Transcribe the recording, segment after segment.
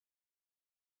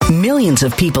Millions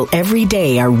of people every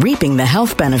day are reaping the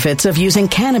health benefits of using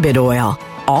cannabis oil,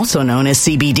 also known as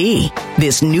CBD.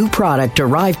 This new product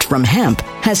derived from hemp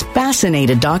has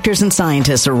fascinated doctors and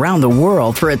scientists around the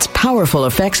world for its powerful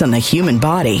effects on the human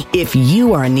body. If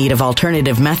you are in need of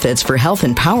alternative methods for health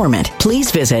empowerment, please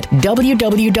visit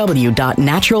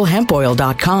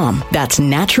www.naturalhempoil.com. That's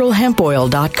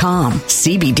naturalhempoil.com.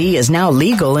 CBD is now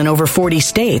legal in over 40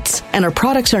 states, and our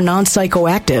products are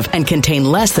non-psychoactive and contain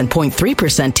less than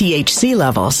 0.3% THC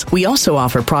levels. We also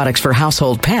offer products for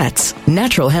household pets.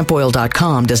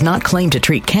 Naturalhempoil.com does not claim to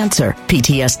treat cancer,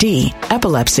 PTSD,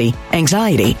 epilepsy,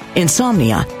 anxiety,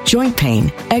 insomnia, joint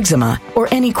pain, eczema, or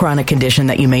any chronic condition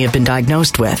that you may have been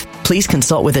diagnosed with. Please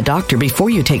consult with a doctor before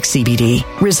you take CBD.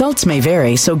 Results may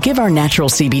vary, so give our natural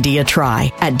CBD a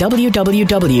try at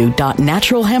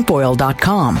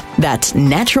www.naturalhempoil.com. That's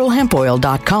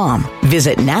naturalhempoil.com.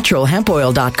 Visit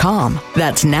naturalhempoil.com.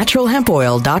 That's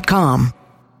naturalhempoil.com.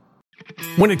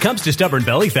 When it comes to stubborn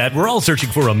belly fat, we're all searching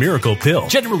for a miracle pill.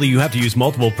 Generally, you have to use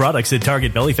multiple products that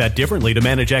target belly fat differently to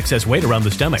manage excess weight around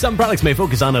the stomach. Some products may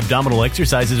focus on abdominal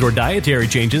exercises or dietary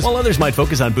changes, while others might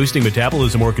focus on boosting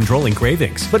metabolism or controlling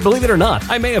cravings. But believe it or not,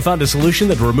 I may have found a solution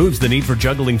that removes the need for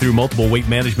juggling through multiple weight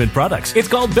management products. It's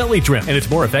called Belly Trim, and it's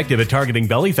more effective at targeting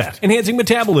belly fat, enhancing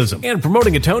metabolism, and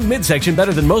promoting a toned midsection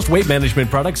better than most weight management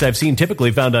products I've seen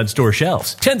typically found on store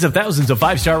shelves. Tens of thousands of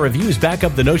 5-star reviews back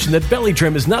up the notion that Belly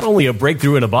Trim is not only a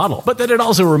breakthrough in a bottle, but that it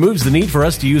also removes the need for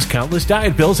us to use countless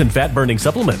diet pills and fat-burning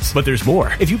supplements. But there's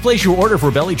more. If you place your order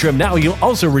for Belly Trim now, you'll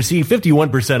also receive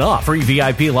 51% off, free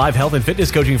VIP live health and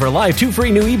fitness coaching for life, 2 free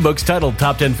new ebooks titled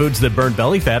Top 10 Foods That Burn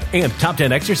Belly Fat and Top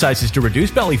 10 Exercises to Reduce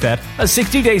Belly Fat, a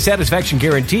 60-day satisfaction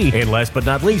guarantee, and last but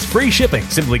not least, free shipping.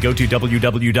 Simply go to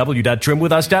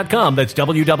www.trimwithus.com. That's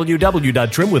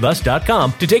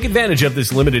www.trimwithus.com to take advantage of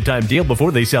this limited time deal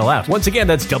before they sell out. Once again,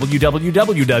 that's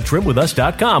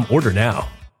www.trimwithus.com. Order now.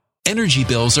 Energy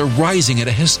bills are rising at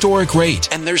a historic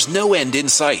rate, and there's no end in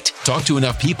sight. Talk to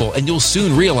enough people, and you'll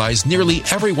soon realize nearly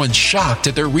everyone's shocked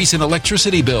at their recent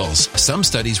electricity bills. Some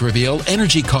studies reveal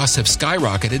energy costs have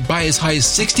skyrocketed by as high as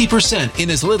 60%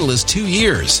 in as little as 2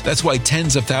 years. That's why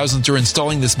tens of thousands are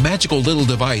installing this magical little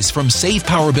device from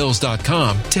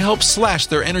SavePowerBills.com to help slash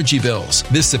their energy bills.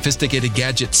 This sophisticated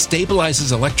gadget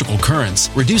stabilizes electrical currents,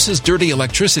 reduces dirty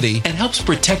electricity, and helps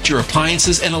protect your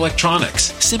appliances and electronics.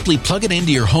 Simply plug it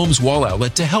into your home's wall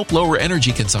outlet to help lower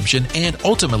energy consumption and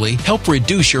ultimately help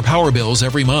reduce your power bills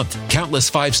every month.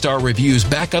 Countless 5-star reviews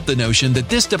back up the notion that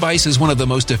this device is one of the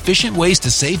most efficient ways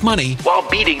to save money while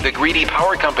beating the greedy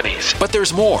power companies. But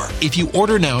there's more. If you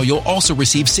order now, you'll also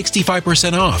receive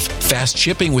 65% off, fast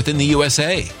shipping within the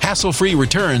USA, hassle-free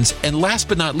returns, and last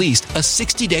but not least, a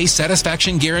 60-day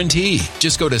satisfaction guarantee.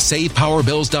 Just go to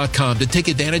SavePowerBills.com to take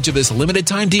advantage of this limited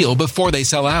time deal before they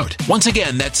sell out. Once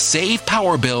again, that's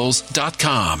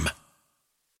SavePowerBills.com.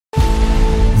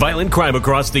 Violent crime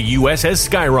across the U.S. has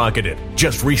skyrocketed.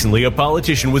 Just recently, a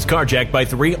politician was carjacked by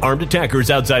 3 armed attackers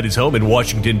outside his home in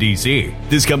Washington, D.C.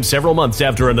 This comes several months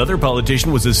after another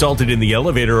politician was assaulted in the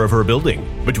elevator of her building.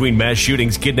 Between mass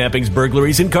shootings, kidnappings,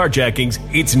 burglaries, and carjackings,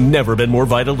 it's never been more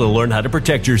vital to learn how to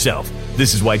protect yourself.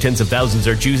 This is why tens of thousands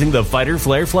are choosing the Fighter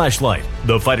Flare flashlight.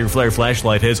 The Fighter Flare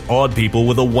flashlight has awed people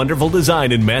with a wonderful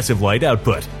design and massive light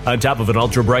output. On top of an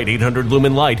ultra-bright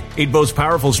 800-lumen light, it boasts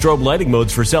powerful strobe lighting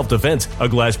modes for self-defense, a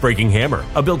glass-breaking hammer,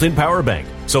 a built-in power bank,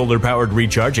 solar-powered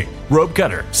recharging, rope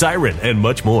cutter, siren, and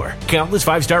much more. Countless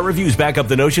 5-star reviews back up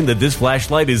the notion that this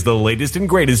flashlight is the latest and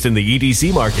greatest in the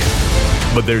EDC market.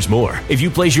 But there's more. If you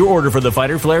place your order for the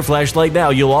Fighter Flare flashlight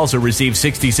now, you'll also receive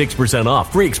 66%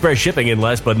 off, free express shipping, and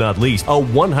last but not least, a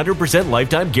 100%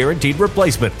 lifetime guaranteed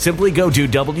replacement. Simply go to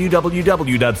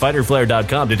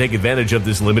www.fighterflare.com to take advantage of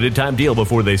this limited time deal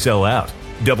before they sell out.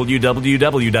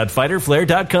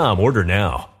 www.fighterflare.com. Order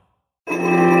now.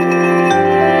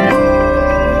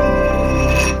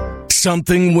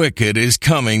 Something wicked is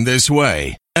coming this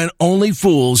way, and only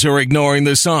fools are ignoring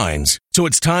the signs. So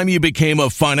it's time you became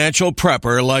a financial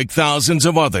prepper like thousands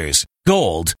of others.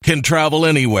 Gold can travel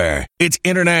anywhere. It's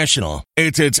international.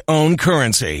 It's its own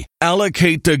currency.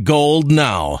 Allocate to gold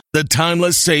now, the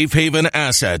timeless safe haven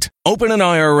asset. Open an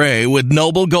IRA with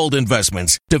Noble Gold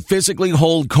Investments to physically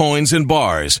hold coins and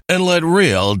bars and let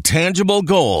real, tangible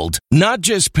gold, not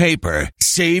just paper,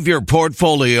 Save your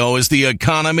portfolio as the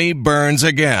economy burns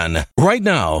again. Right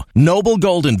now, Noble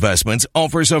Gold Investments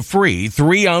offers a free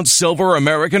 3-ounce silver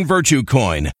American Virtue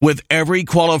coin with every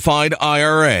qualified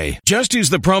IRA. Just use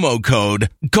the promo code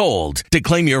GOLD to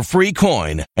claim your free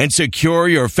coin and secure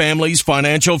your family's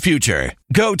financial future.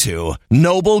 Go to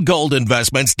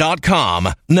noblegoldinvestments.com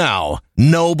now.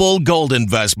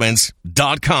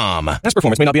 noblegoldinvestments.com. Past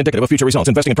performance may not be indicative of future results.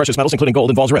 Investing in precious metals, including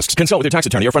gold, involves risks. Consult with your tax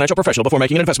attorney or financial professional before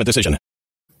making an investment decision.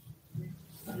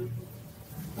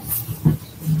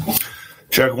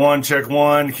 Check one, check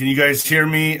one. Can you guys hear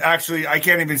me? Actually, I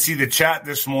can't even see the chat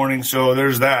this morning, so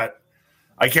there's that.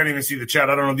 I can't even see the chat.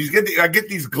 I don't know. I get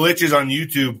these glitches on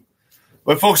YouTube.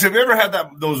 But folks, have you ever had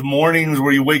those mornings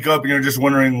where you wake up and you're just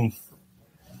wondering,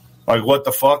 like, what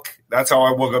the fuck? That's how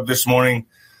I woke up this morning.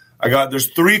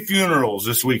 There's 3 funerals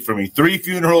this week for me. 3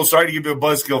 funerals. Sorry to give you a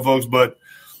buzzkill, folks, but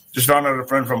just found out a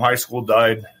friend from high school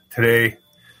died today.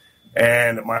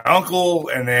 And my uncle,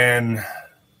 and then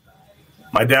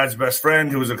my dad's best friend,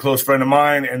 who was a close friend of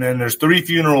mine. And then there's 3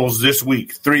 funerals this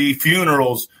week. 3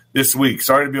 funerals this week.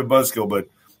 Sorry to be a buzzkill, but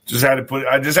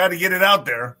I just had to get it out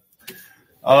there.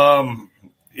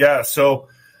 Yeah, so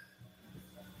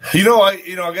I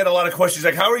get a lot of questions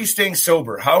like, how are you staying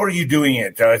sober? How are you doing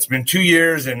it? It's been 2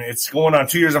 years, and it's going on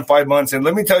 2 years and 5 months. And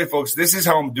let me tell you, folks, this is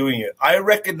how I'm doing it. I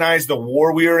recognize the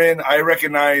war we are in. I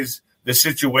recognize the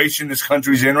situation this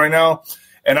country's in right now,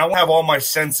 and I want to have all my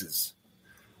senses.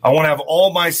 I want to have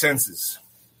all my senses.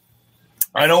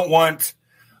 I don't want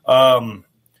to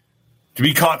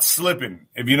be caught slipping,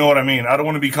 if you know what I mean. I don't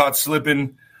want to be caught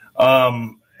slipping,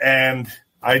 and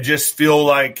I just feel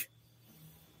like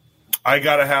I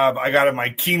gotta my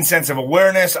keen sense of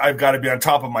awareness. I've got to be on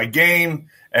top of my game.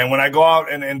 And when I go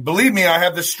out, and believe me, I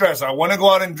have the stress. I want to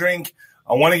go out and drink.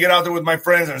 I want to get out there with my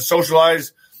friends and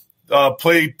socialize,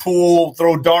 play pool,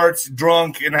 throw darts,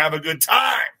 drunk, and have a good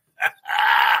time.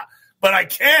 But I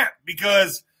can't,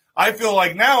 because I feel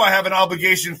like now I have an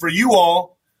obligation for you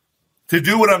all to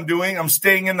do what I'm doing. I'm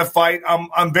staying in the fight.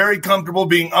 I'm very comfortable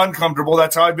being uncomfortable.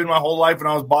 That's how I've been my whole life when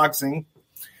I was boxing.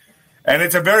 And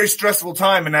it's a very stressful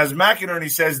time. And as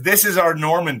McInerney says, this is our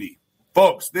Normandy.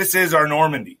 Folks, this is our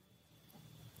Normandy.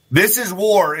 This is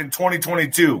war in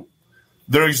 2022.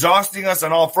 They're exhausting us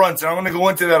on all fronts. And I'm going to go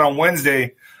into that on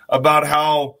Wednesday about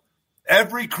how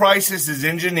every crisis is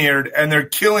engineered and they're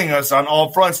killing us on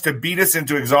all fronts to beat us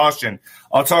into exhaustion.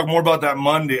 I'll talk more about that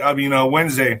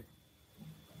Wednesday.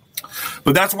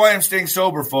 But that's why I'm staying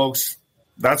sober, folks.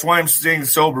 That's why I'm staying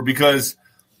sober, because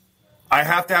I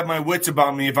have to have my wits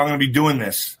about me if I'm going to be doing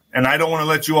this. And I don't want to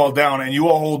let you all down. And you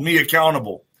all hold me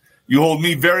accountable. You hold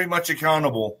me very much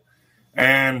accountable.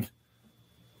 And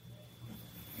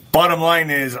bottom line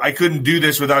is, I couldn't do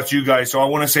this without you guys. So I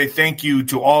want to say thank you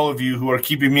to all of you who are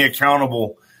keeping me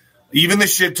accountable. Even the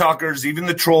shit talkers, even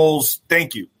the trolls,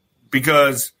 thank you.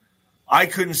 Because I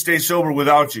couldn't stay sober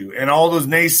without you. And all those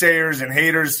naysayers and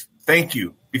haters, thank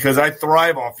you. Because I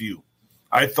thrive off you.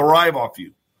 I thrive off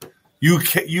you.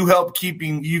 You help keep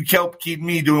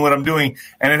me doing what I'm doing,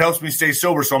 and it helps me stay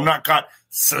sober so I'm not caught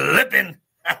slipping.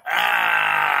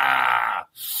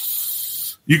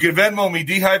 You can Venmo me,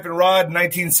 D-Rod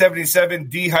 1977,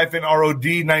 D-Rod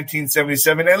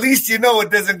 1977. At least you know it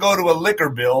doesn't go to a liquor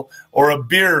bill or a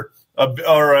beer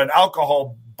or an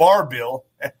alcohol bar bill.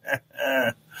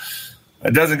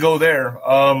 It doesn't go there.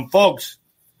 Folks,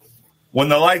 when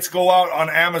the lights go out on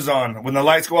Amazon,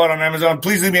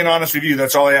 please leave me an honest review.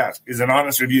 That's all I ask, is an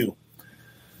honest review.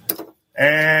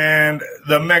 And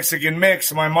the Mexican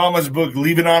Mix, my mama's book,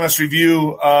 Leave an Honest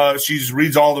Review. She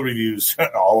reads all the reviews.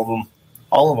 All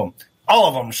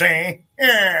of them, Shane.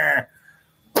 Yeah.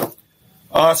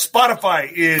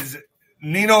 Spotify is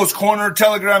Nino's Corner.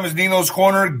 Telegram is Nino's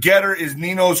Corner. Getter is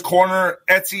Nino's Corner.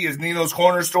 Etsy is Nino's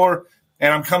Corner store.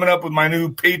 And I'm coming up with my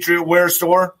new Patriot Wear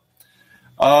store.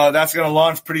 That's going to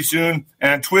launch pretty soon.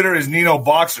 And Twitter is Nino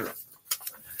Boxer.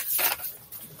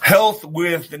 Health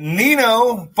with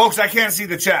Nino. Folks, I can't see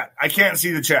the chat. I cannot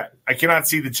see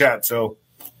the chat. So,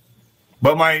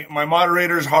 but my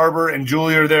moderators, Harbor and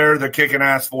Julie, are there. They're kicking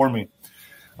ass for me.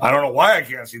 I don't know why I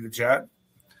can't see the chat.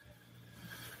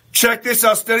 Check this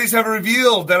out. Studies have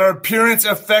revealed that our appearance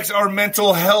affects our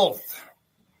mental health.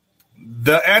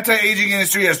 The anti-aging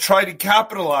industry has tried to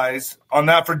capitalize on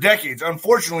that for decades.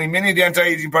 Unfortunately, many of the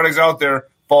anti-aging products out there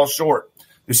fall short.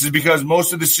 This is because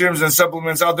most of the serums and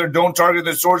supplements out there don't target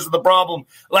the source of the problem,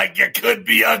 like you could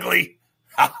be ugly.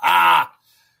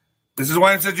 This is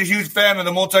why I'm such a huge fan of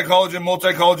the multi-collagen.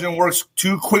 Multi-collagen works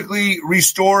to quickly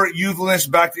restore youthfulness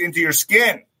back into your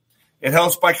skin. It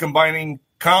helps by combating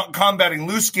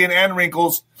loose skin and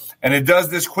wrinkles, and it does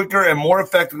this quicker and more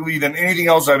effectively than anything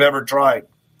else I've ever tried.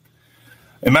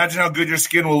 Imagine how good your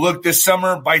skin will look this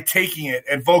summer by taking it.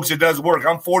 And, folks, it does work.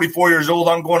 I'm 44 years old.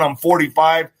 I'm going on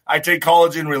 45. I take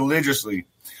collagen religiously.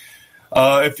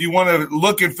 If you want to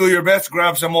look and feel your best,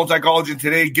 grab some multi-collagen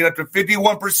today. Get up to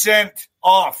 51%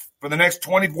 off for the next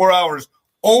 24 hours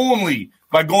only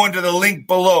by going to the link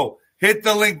below. Hit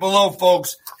the link below,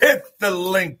 folks. Hit the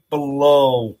link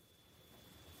below.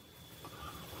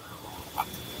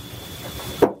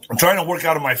 I'm trying to work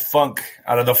out of my funk,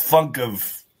 out of the funk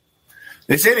of...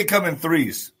 They say they come in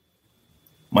threes.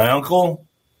 My uncle,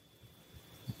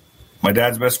 my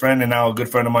dad's best friend, and now a good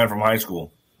friend of mine from high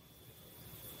school.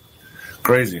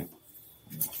 Crazy.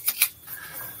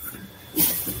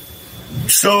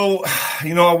 So,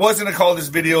 I was going to call this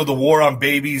video the war on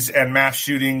babies and mass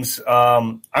shootings.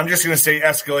 I'm just going to say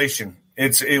escalation.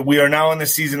 We are now in the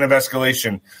season of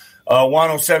escalation.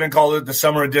 107 called it the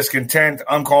summer of discontent.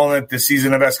 I'm calling it the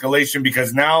season of escalation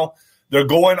because now they're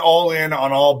going all in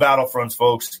on all battlefronts,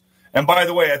 folks. And by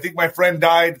the way, I think my friend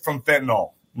died from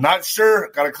fentanyl. Not sure.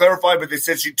 Got to clarify, but they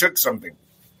said she took something.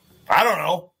 I don't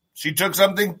know. She took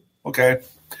something? Okay.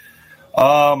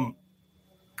 Do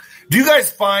you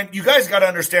guys got to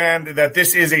understand that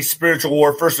this is a spiritual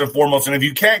war first and foremost. And if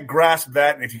you can't grasp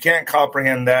that, and if you can't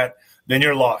comprehend that, then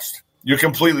you're lost. You're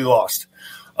completely lost.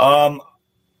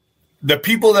 The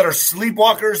people that are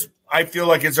sleepwalkers, I feel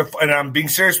like and I'm being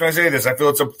serious when I say this, I feel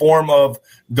it's a form of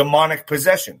demonic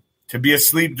possession to be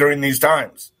asleep during these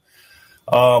times.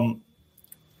 Call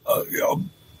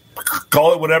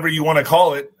it whatever you want to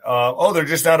call it. They're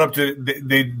just not up to,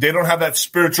 they don't have that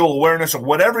spiritual awareness or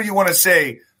whatever you want to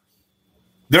say.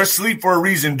 They're asleep for a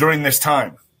reason during this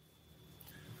time.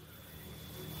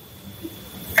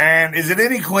 And is it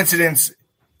any coincidence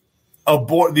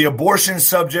the abortion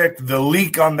subject, the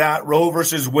leak on that, Roe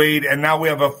versus Wade, and now we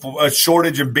have a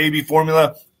shortage of baby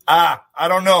formula? I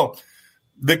don't know.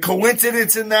 The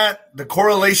coincidence in that, the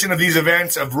correlation of these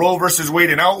events of Roe versus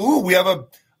Wade, and now, we have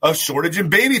a shortage in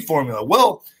baby formula.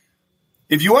 Well,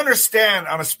 if you understand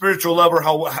on a spiritual level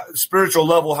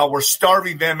how we're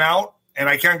starving them out, and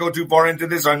I can't go too far into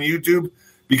this on YouTube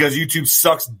because YouTube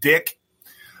sucks dick,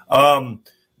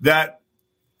 that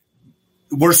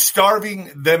we're starving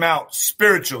them out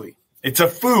spiritually. It's a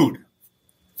food.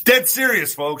 Dead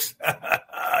serious, folks.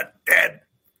 Dead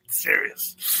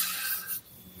serious.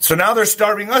 So now they're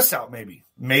starving us out, maybe.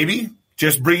 Maybe.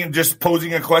 Just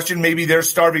posing a question. Maybe they're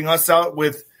starving us out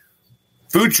with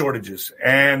food shortages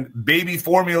and baby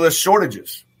formula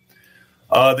shortages.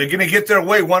 They're going to get their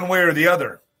way one way or the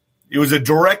other. It was a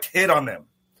direct hit on them.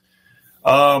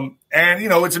 And,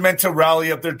 it's meant to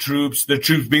rally up the troops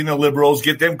being the liberals,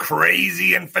 get them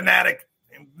crazy and fanatic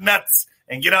and nuts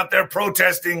and get out there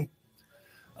protesting.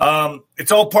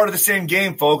 It's all part of the same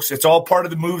game, folks. It's all part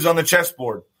of the moves on the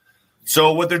chessboard.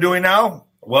 So what they're doing now,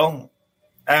 well,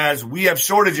 as we have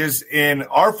shortages in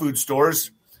our food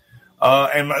stores,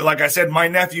 and like I said, my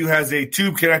nephew has a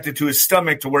tube connected to his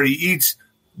stomach to where he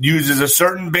uses a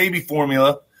certain baby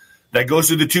formula that goes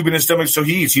through the tube in his stomach so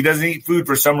he eats. He doesn't eat food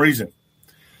for some reason.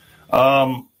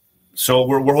 So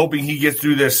we're hoping he gets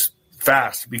through this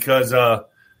fast because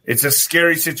it's a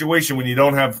scary situation when you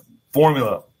don't have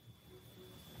formula.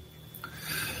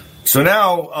 So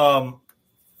now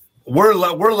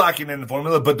we're lacking in the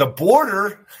formula, but the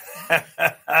border,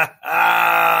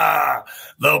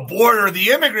 the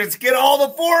immigrants get all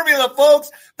the formula,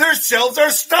 folks. Their shelves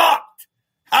are stocked.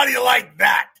 How do you like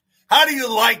that? How do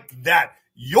you like that?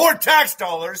 Your tax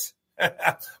dollars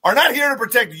are not here to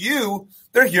protect you.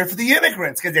 They're here for the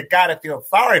immigrants because you got to feel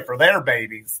sorry for their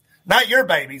babies. Not your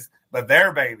babies, but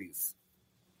their babies.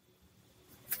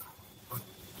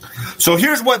 So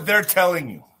here's what they're telling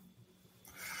you.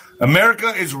 America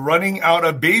is running out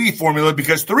of baby formula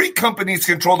because 3 companies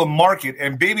control the market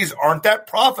and babies aren't that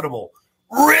profitable.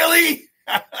 Really?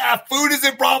 Food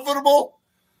isn't profitable?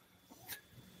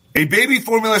 A baby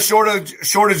formula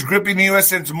shortage gripping the U.S.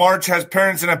 since March has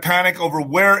parents in a panic over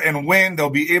where and when they'll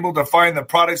be able to find the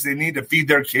products they need to feed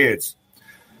their kids.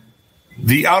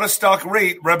 The out-of-stock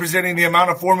rate, representing the amount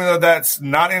of formula that's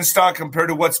not in stock compared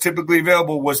to what's typically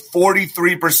available, was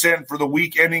 43% for the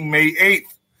week ending May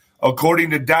 8th,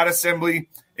 according to Data Assembly,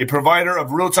 a provider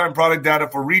of real-time product data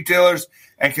for retailers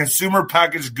and consumer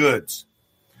packaged goods.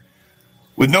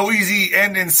 With no easy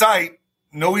end in sight,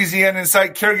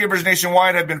 caregivers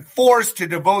nationwide have been forced to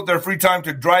devote their free time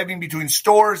to driving between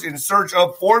stores in search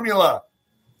of formula,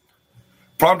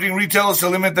 prompting retailers to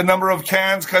limit the number of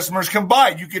cans customers can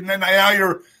buy. Now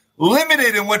you're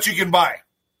limited in what you can buy.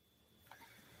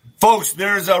 Folks,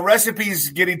 there's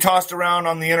recipes getting tossed around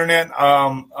on the internet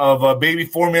of baby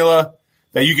formula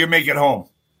that you can make at home.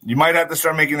 You might have to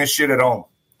start making this shit at home.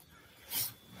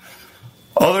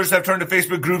 Others have turned to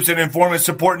Facebook groups and informant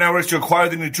support networks to acquire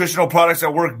the nutritional products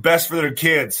that work best for their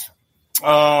kids.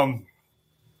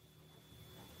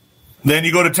 Then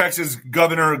you go to Texas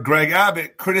Governor Greg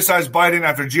Abbott criticized Biden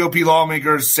after GOP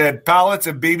lawmakers said pallets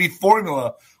of baby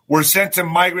formula were sent to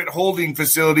migrant holding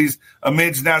facilities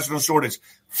amidst national shortage.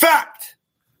 Fact.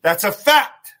 That's a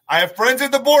fact. I have friends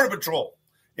at the Border Patrol.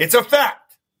 It's a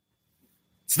fact.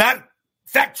 It's not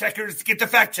fact checkers. Get the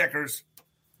fact checkers.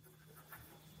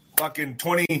 Fucking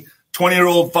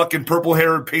 20-year-old fucking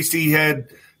purple-haired,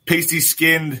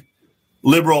 pasty-skinned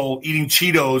liberal eating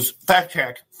Cheetos. Fact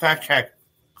check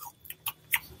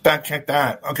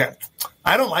that. Okay.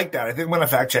 I don't like that. I think I'm going to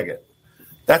fact check it.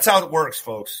 That's how it works,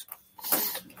 folks.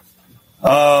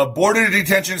 Border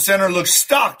detention center looks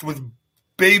stocked with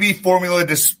baby formula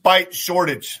despite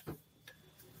shortage.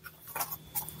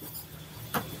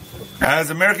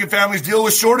 As American families deal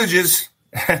with shortages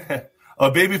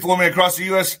of baby formula across the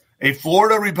U.S., a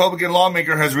Florida Republican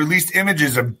lawmaker has released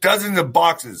images of dozens of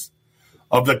boxes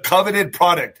of the coveted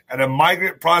product at a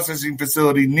migrant processing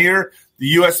facility near the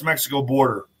U.S.-Mexico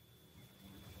border.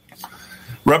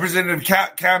 Representative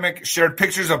Kamek shared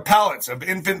pictures of pallets of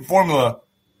infant formula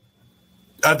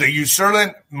at the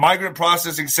Userland Migrant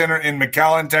Processing Center in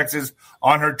McAllen, Texas,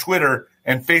 on her Twitter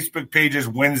and Facebook pages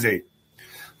Wednesday.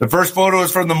 The first photo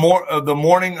is from the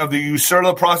morning of the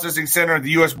Userla Processing Center at the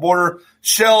U.S. border,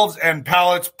 shelves and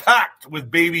pallets packed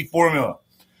with baby formula.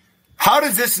 How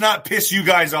does this not piss you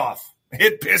guys off?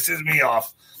 It pisses me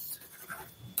off.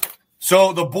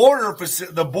 So the border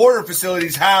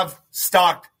facilities have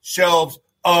stocked shelves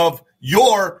of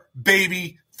your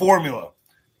baby formula.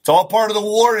 It's all part of the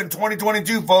war in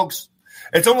 2022, folks.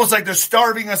 It's almost like they're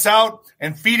starving us out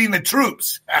and feeding the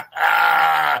troops.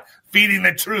 Feeding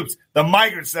the troops, the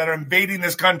migrants that are invading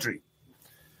this country.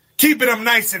 Keeping them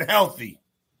nice and healthy.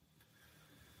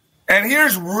 And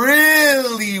here's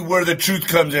really where the truth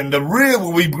comes in.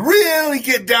 When we really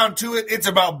get down to it, it's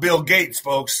about Bill Gates,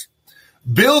 folks.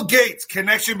 Bill Gates'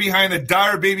 connection behind the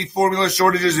dire baby formula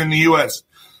shortages in the U.S.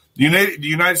 The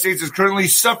United States is currently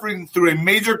suffering through a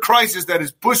major crisis that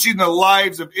is pushing the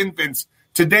lives of infants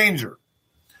to danger.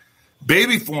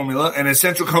 Baby formula, an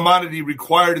essential commodity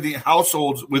required in the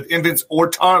households with infants or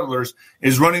toddlers,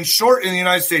 is running short in the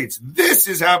United States. This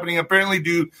is happening apparently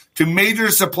due to major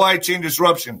supply chain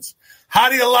disruptions. How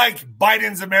do you like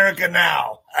Biden's America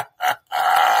now?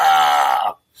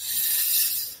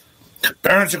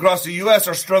 Parents across the U.S.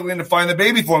 are struggling to find the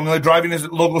baby formula, driving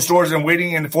to local stores and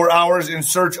waiting for hours in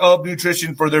search of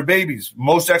nutrition for their babies.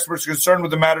 Most experts concerned with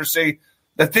the matter say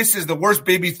that this is the worst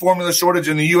baby formula shortage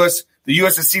in the U.S.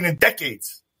 has seen in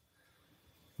decades.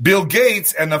 Bill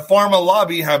Gates and the pharma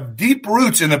lobby have deep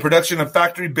roots in the production of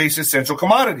factory-based essential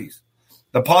commodities.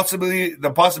 The possibility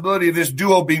of this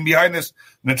duo being behind this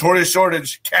notorious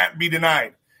shortage can't be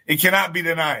denied. It cannot be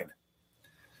denied.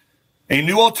 A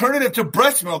new alternative to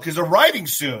breast milk is arriving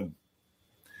soon.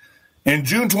 In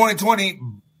June 2020,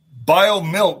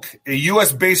 BioMilk, a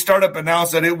U.S.-based startup,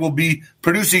 announced that it will be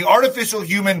producing artificial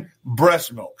human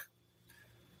breast milk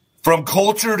from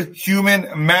cultured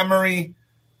human mammary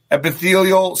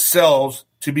epithelial cells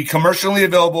to be commercially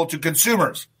available to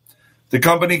consumers. The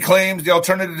company claims the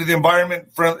alternative to be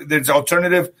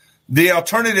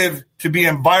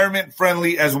environment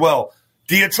friendly as well.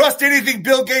 Do you trust anything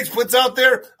Bill Gates puts out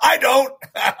there? I don't.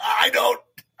 I don't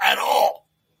at all.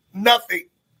 Nothing.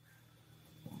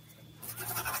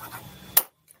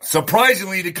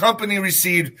 Surprisingly, the company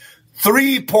received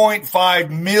 $3.5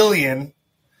 million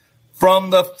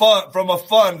from a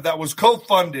fund that was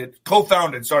co-founded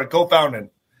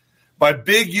by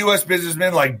big U.S.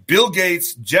 businessmen like Bill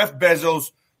Gates, Jeff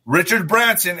Bezos, Richard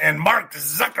Branson, and Mark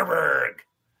Zuckerberg.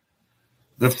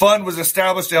 The fund was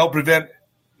established to help prevent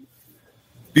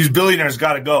these billionaires.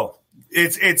 Got to go.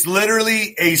 It's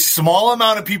literally a small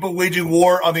amount of people waging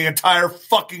war on the entire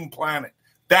fucking planet.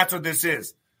 That's what this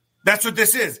is. That's what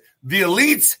this is. The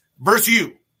elites versus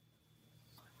you.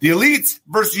 The elites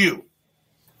versus you.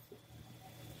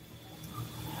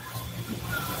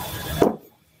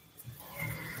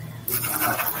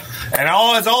 And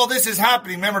as all this is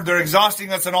happening, remember, they're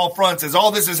exhausting us on all fronts. As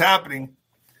all this is happening,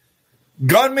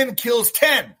 gunman kills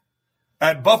 10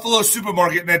 at Buffalo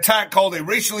supermarket in an attack called a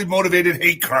racially motivated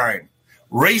hate crime.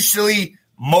 Racially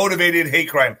motivated hate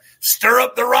crime. Stir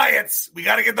up the riots. We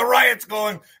got to get the riots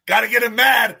going. Got to get them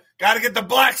mad. Got to get the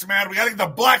blacks mad. We got to get the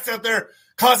blacks out there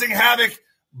causing havoc,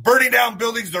 burning down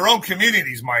buildings, their own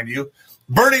communities, mind you,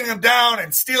 burning them down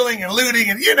and stealing and looting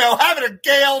and, having a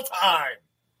gay old time.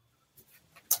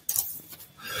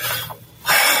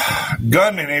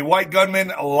 Gunman, a white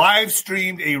gunman, live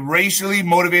streamed a racially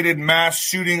motivated mass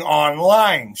shooting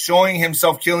online, showing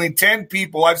himself killing 10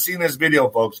 people. I've seen this video,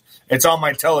 folks. It's on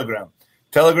my Telegram.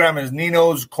 Telegram is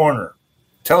Nino's Corner.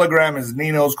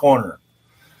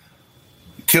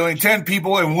 Killing 10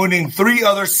 people and wounding 3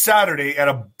 others Saturday at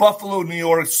a Buffalo, New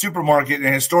York supermarket in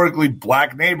a historically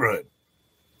black neighborhood.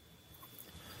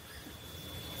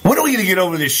 When are we going to get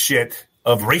over this shit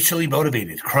of racially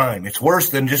motivated crime? It's worse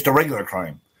than just a regular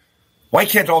crime. Why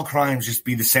can't all crimes just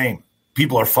be the same?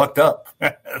 People are fucked up.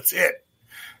 That's it.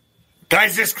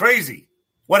 Guy's just crazy.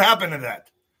 What happened to that?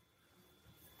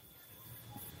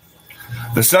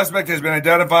 The suspect has been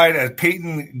identified as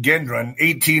Peyton Gendron,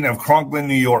 18, of Conklin,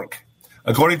 New York.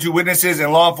 According to witnesses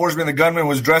and law enforcement, the gunman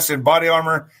was dressed in body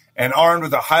armor and armed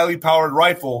with a highly powered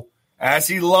rifle as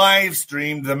he live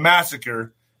streamed the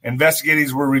massacre.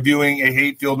 Investigators were reviewing a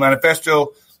hate-filled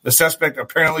manifesto the suspect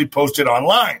apparently posted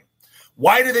online.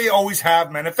 Why do they always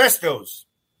have manifestos?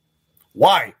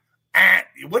 Why?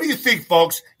 What do you think,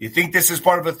 folks? You think this is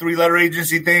part of a 3-letter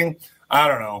agency thing? I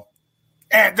don't know.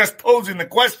 Just posing the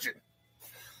question.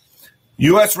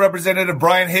 U.S. Representative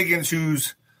Brian Higgins,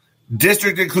 whose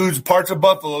district includes parts of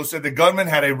Buffalo, said the gunman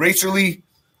had a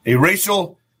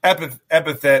racial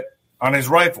epithet on his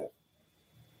rifle.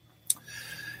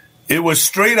 It was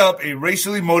straight up a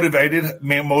racially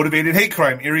motivated hate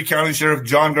crime, Erie County Sheriff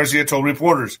John Garcia told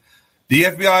reporters. The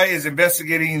FBI is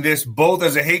investigating this both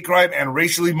as a hate crime and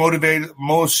racially motivated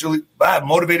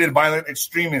violent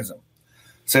extremism,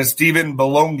 says Stephen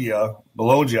Bologna, I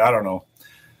don't know,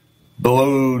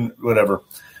 Balloon, whatever,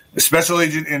 the special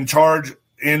agent in charge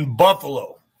in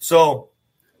Buffalo. So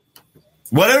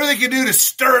whatever they can do to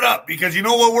stir it up, because you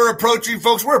know what we're approaching,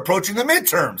 folks? We're approaching the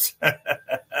midterms.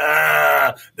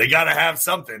 They got to have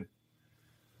something.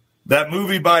 That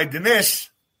movie by Dinesh,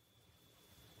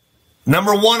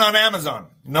 number 1 on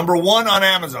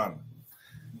Amazon.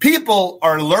 People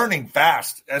are learning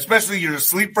fast, especially your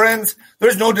sleep friends.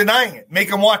 There's no denying it. Make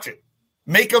them watch it.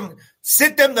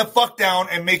 Sit them the fuck down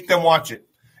and make them watch it.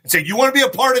 And say, you want to be a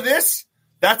part of this?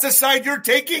 That's the side you're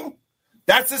taking?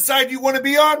 That's the side you want to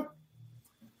be on?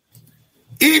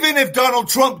 Even if Donald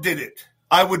Trump did it,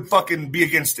 I would fucking be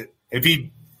against it.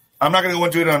 I'm not going to go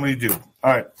into it on YouTube.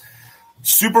 All right.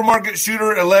 Supermarket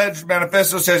shooter alleged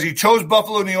manifesto says he chose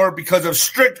Buffalo, New York because of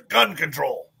strict gun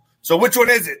control. So which one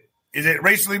is it? Is it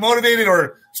racially motivated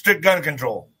or strict gun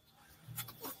control?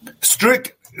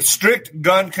 Strict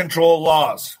gun control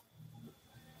laws.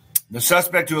 The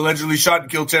suspect, who allegedly shot and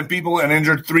killed 10 people and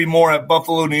injured 3 more at a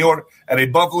Buffalo, New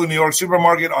York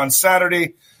supermarket on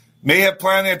Saturday, may have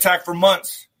planned the attack for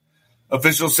months,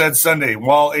 officials said Sunday,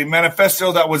 while a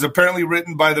manifesto that was apparently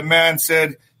written by the man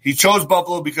said he chose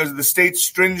Buffalo because of the state's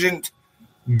stringent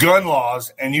gun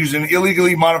laws and used an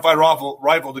illegally modified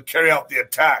rifle to carry out the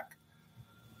attack.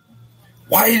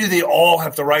 Why do they all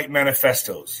have to write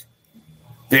manifestos?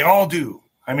 They all do.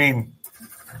 I mean,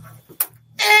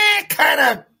 kind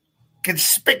of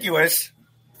conspicuous.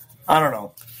 I don't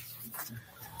know.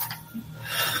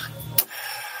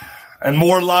 And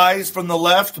more lies from the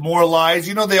left, more lies.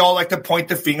 You know, they all like to point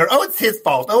the finger. Oh, it's his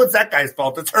fault. Oh, it's that guy's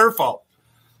fault. It's her fault.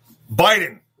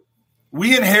 Biden,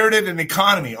 we inherited an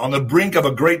economy on the brink of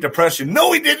a Great Depression. No,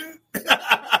 we didn't.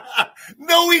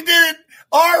 No, we didn't.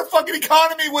 Our fucking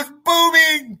economy was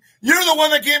booming. You're the one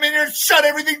that came in here and shut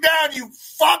everything down, you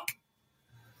fuck.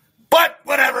 But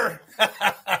whatever.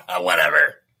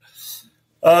 Whatever.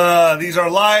 These are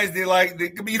lies.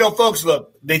 Folks,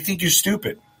 look, they think you're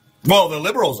stupid. Well, the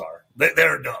liberals are.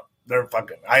 They're dumb. They're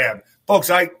fucking.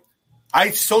 Folks, I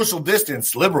social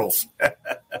distance liberals.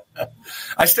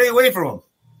 I stay away from them.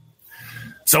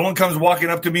 Someone comes walking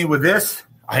up to me with this,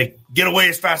 I get away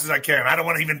as fast as I can. I don't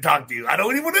want to even talk to you. I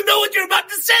don't even want to know what you're about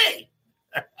to say.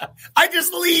 I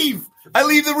just leave. I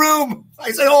leave the room.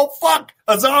 I say, oh, fuck,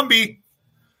 a zombie.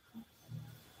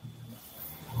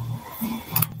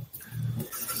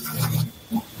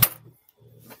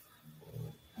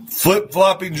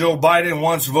 Flip-flopping Joe Biden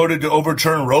once voted to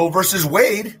overturn Roe versus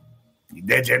Wade.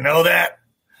 Did you know that?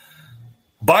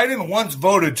 Biden once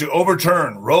voted to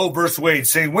overturn Roe versus Wade,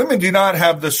 saying women do not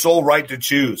have the sole right to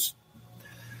choose.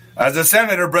 As a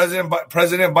senator,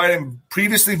 President Biden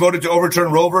previously voted to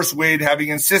overturn Roe versus Wade, having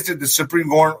insisted the Supreme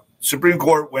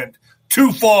Court went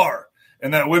too far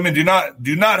and that women do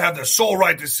not have the sole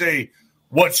right to say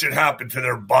what should happen to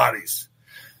their bodies.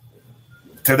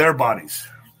 To their bodies.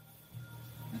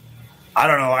 I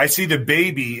don't know. I see the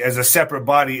baby as a separate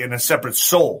body and a separate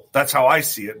soul. That's how I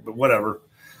see it, but whatever.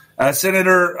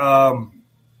 Senator, I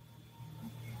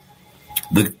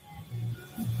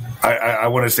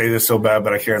want to say this so bad,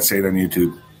 but I can't say it on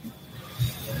YouTube.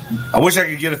 I wish I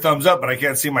could get a thumbs up, but I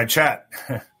can't see my chat.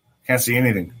 Can't see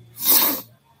anything.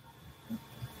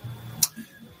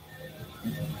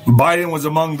 Biden was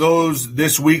among those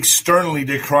this week sternly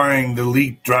decrying the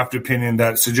leaked draft opinion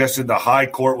that suggested the high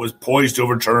court was poised to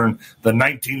overturn the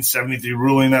 1973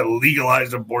 ruling that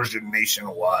legalized abortion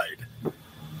nationwide.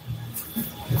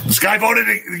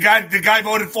 The guy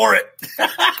voted for it.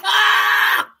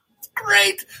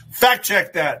 Great. Fact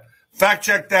check that.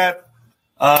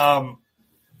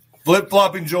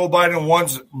 Flip-flopping Joe Biden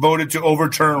once voted to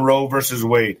overturn Roe versus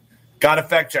Wade. Got to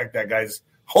fact check that, guys.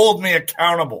 Hold me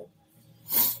accountable.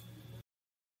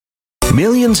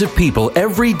 Millions of people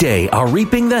every day are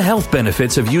reaping the health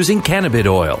benefits of using cannabis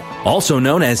oil, also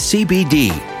known as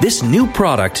CBD. This new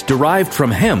product derived from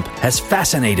hemp has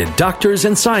fascinated doctors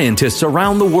and scientists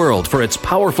around the world for its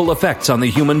powerful effects on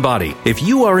the human body. If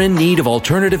you are in need of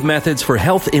alternative methods for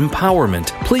health empowerment,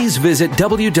 please visit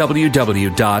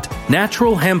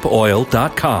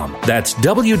www.naturalhempoil.com. That's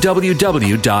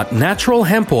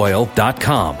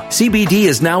www.naturalhempoil.com. CBD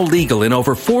is now legal in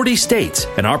over 40 states,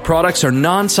 and our products are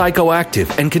non-psychoactive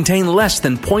and contain less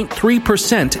than 0.3%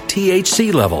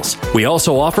 THC levels. We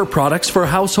also offer products for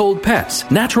household pets.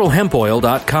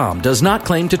 NaturalHempOil.com does not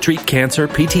claim to treat cancer,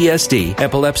 PTSD,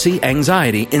 epilepsy,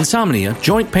 anxiety, insomnia,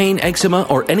 joint pain, eczema,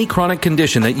 or any chronic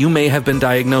condition that you may have been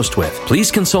diagnosed with.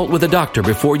 Please consult with a doctor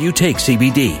before you take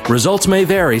CBD. Results may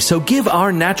vary, so give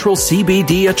our natural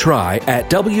CBD a try at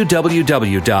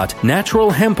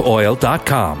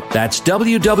www.naturalhempoil.com. That's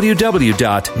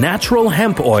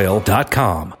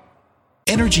www.naturalhempoil.com.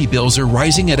 Energy bills are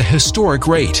rising at a historic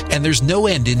rate, and there's no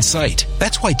end in sight.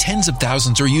 That's why tens of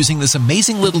thousands are using this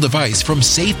amazing little device from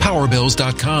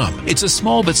SavePowerBills.com. It's a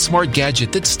small but smart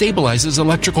gadget that stabilizes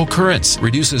electrical currents,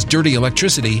 reduces dirty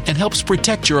electricity, and helps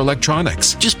protect your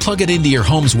electronics. Just plug it into your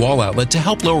home's wall outlet to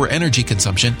help lower energy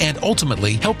consumption and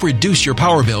ultimately help reduce your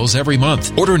power bills every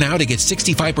month. Order now to get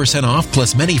 65% off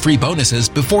plus many free bonuses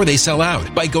before they sell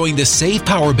out by going to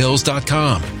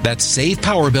SavePowerBills.com. That's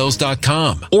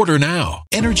SavePowerBills.com. Order now.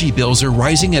 Energy bills are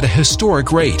rising at a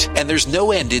historic rate, and there's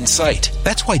no end in sight.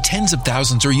 That's why tens of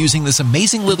thousands are using this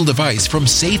amazing little device from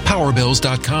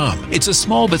SavePowerBills.com. It's a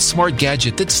small but smart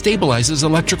gadget that stabilizes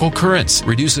electrical currents,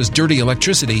 reduces dirty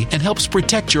electricity, and helps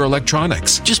protect your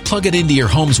electronics. Just plug it into your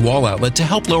home's wall outlet to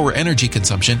help lower energy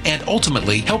consumption and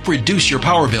ultimately help reduce your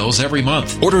power bills every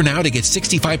month. Order now to get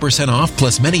 65% off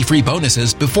plus many free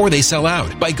bonuses before they sell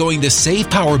out by going to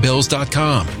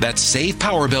SavePowerBills.com. That's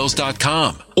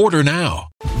SavePowerBills.com. Order now.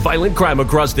 Violent crime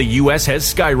across the U.S.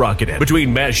 has skyrocketed.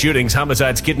 Between mass shootings,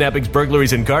 homicides, kidnappings,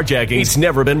 burglaries, and carjackings, it's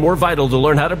never been more vital to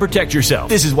learn how to protect yourself.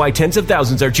 This is why tens of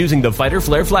thousands are choosing the Fighter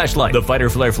Flare flashlight. The Fighter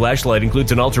Flare flashlight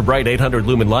includes an ultra-bright 800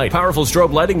 lumen light, powerful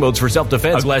strobe lighting modes for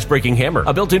self-defense, a glass-breaking hammer,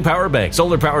 a built-in power bank,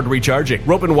 solar-powered recharging,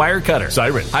 rope and wire cutter,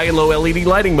 siren, high and low LED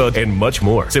lighting mode, and much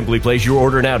more. Simply place your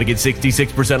order now to get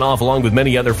 66% off along with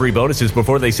many other free bonuses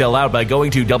before they sell out by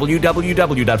going to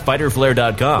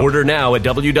www.fighterflare.com. Order now at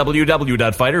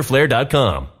www.fighterflare.com.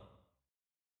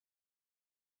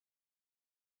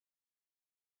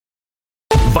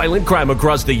 Violent crime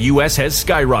across the U.S. has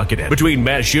skyrocketed. Between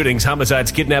mass shootings,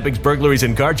 homicides, kidnappings, burglaries,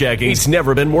 and carjackings, it's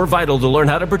never been more vital to learn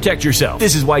how to protect yourself.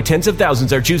 This is why tens of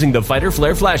thousands are choosing the Fighter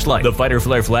Flare flashlight. The Fighter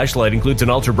Flare flashlight includes an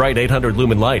ultra-bright 800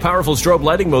 lumen light, powerful strobe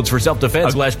lighting modes for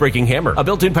self-defense, a glass-breaking hammer, a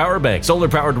built-in power bank,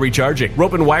 solar-powered recharging,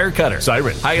 rope and wire cutter,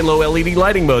 siren, high and low LED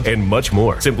lighting mode, and much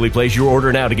more. Simply place your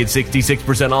order now to get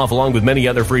 66% off along with many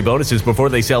other free bonuses before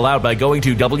they sell out by going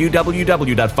to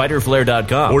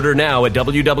www.fighterflare.com. Order now at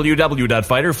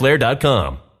www.fighterflare.com.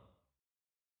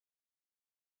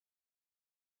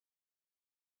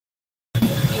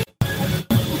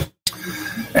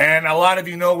 And a lot of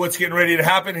you know what's getting ready to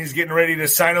happen. He's getting ready to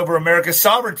sign over America's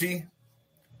sovereignty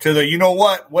to the, you know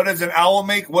what? What does an owl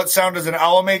make? What sound does an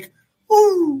owl make?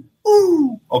 Ooh,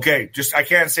 ooh. Okay, I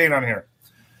can't say it on here.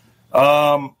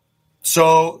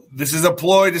 So this is a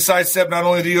ploy to sidestep not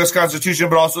only the U.S. Constitution,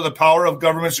 but also the power of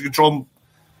governments to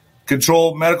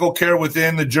control medical care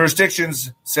within the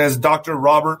jurisdictions, says Dr.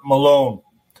 Robert Malone.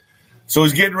 So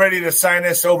he's getting ready to sign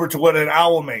us over to what an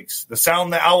owl makes, the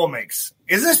sound the owl makes.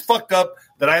 Is this fucked up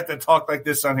that I have to talk like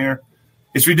this on here?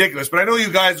 It's ridiculous, but I know you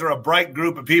guys are a bright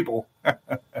group of people.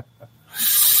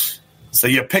 So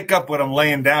you pick up what I'm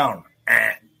laying down.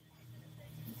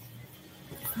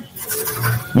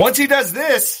 Once he does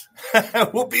this,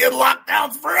 we'll be in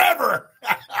lockdowns forever.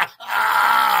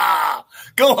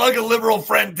 Go hug a liberal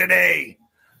friend today.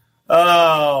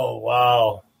 Oh,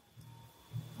 wow.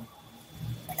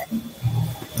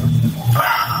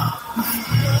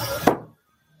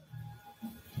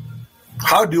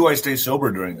 How do I stay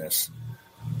sober during this?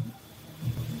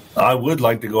 I would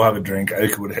like to go have a drink.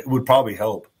 It would probably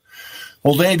help.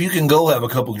 Well, Dave, you can go have a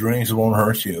couple drinks. It won't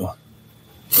hurt you.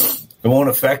 It won't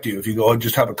affect you if you go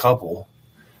just have a couple.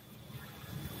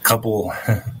 Couple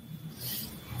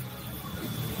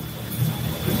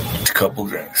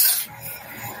drinks.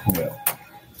 Yeah.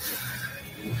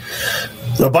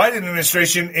 The Biden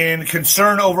administration, in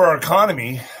concern over our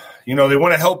economy, they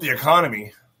want to help the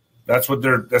economy. That's what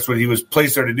he was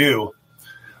placed there to do.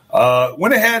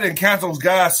 Went ahead and cancels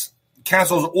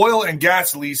oil and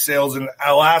gas lease sales in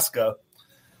Alaska,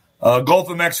 Gulf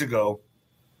of Mexico.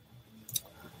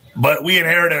 But we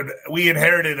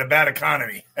inherited a bad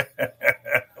economy.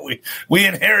 we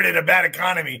inherited a bad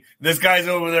economy. This guy's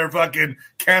over there fucking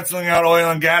canceling out oil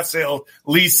and gas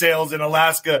lease sales in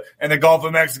Alaska and the Gulf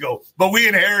of Mexico. But we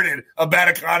inherited a bad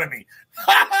economy.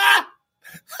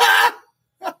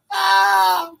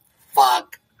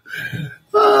 Fuck.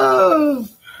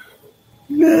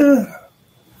 Yeah.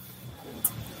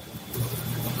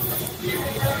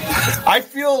 I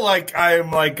feel like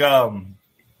I'm like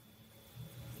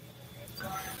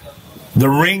the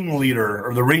ringleader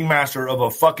or the ringmaster of a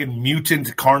fucking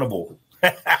mutant carnival.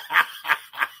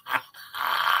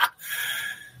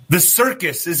 The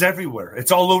circus is everywhere.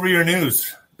 It's all over your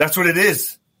news. That's what it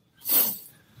is.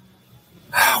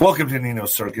 Welcome to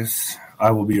Nino's Circus.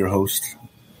 I will be your host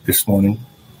this morning.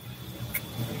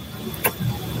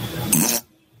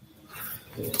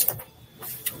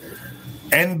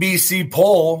 An NBC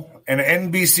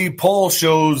poll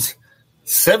shows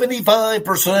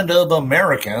 75% of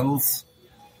Americans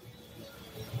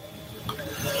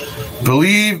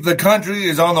believe the country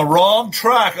is on the wrong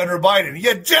track under Biden.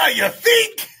 You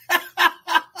think?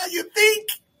 You think?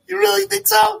 You really think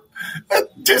so?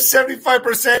 Just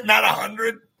 75%, not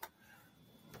 100%?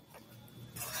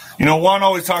 Juan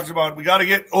always talks about we got to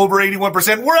get over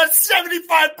 81%. We're at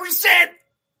 75%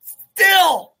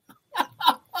 still.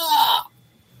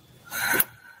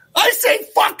 I say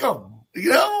fuck them.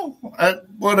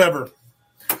 Whatever.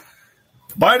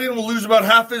 Biden will lose about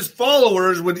half his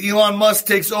followers when Elon Musk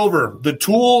takes over. A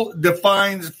tool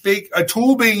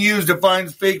being used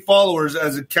defines fake followers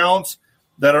as accounts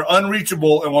that are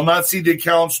unreachable and will not see the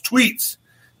account's tweets,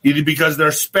 either because they're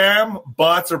spam,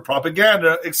 bots, or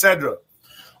propaganda, etc.,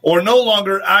 or no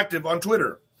longer active on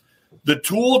Twitter. The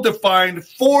tool defined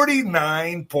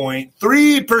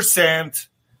 49.3%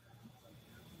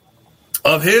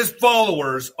 of his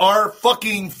followers are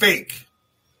fucking fake.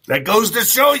 That goes to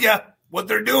show you what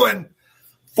they're doing.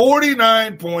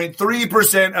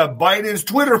 49.3% of Biden's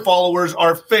Twitter followers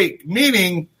are fake,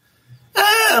 meaning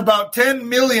about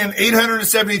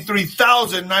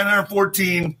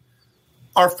 10,873,914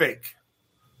 are fake.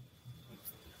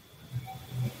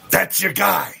 That's your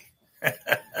guy.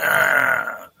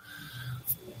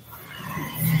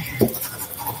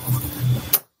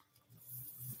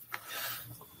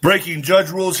 Breaking: Judge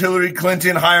rules Hillary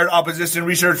Clinton hired opposition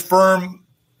research firm.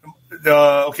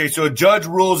 So a judge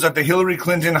rules that the Hillary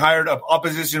Clinton hired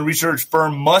opposition research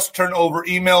firm must turn over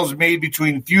emails made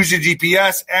between Fusion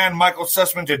GPS and Michael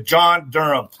Sussman to John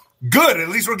Durham. Good. At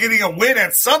least we're getting a win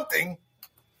at something.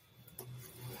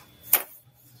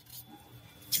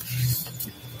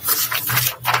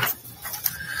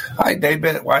 Hi,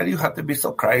 David. Why do you have to be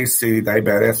so crazy,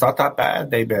 David? It's not that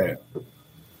bad, David.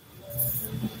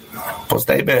 Pues,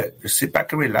 David, just sit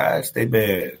back and relax,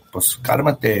 David. Pues,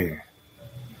 cálmate.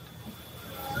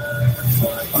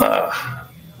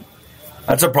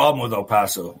 That's a problem with El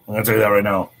Paso. I'm going to tell you that right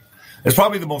now. It's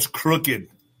probably the most crooked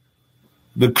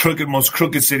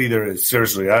city there is.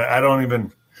 Seriously, I don't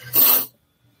even...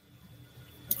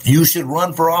 You should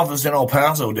run for office in El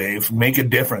Paso, Dave. Make a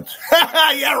difference.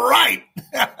 Yeah, right.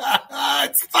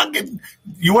 It's fucking...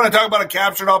 You want to talk about a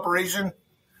captured operation?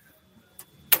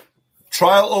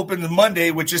 Trial opens Monday,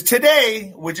 which is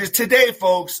today,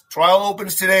 folks. Trial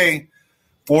opens today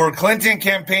for Clinton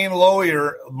campaign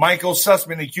lawyer Michael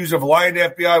Sussman, accused of lying to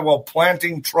FBI while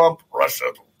planting Trump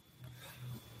Russia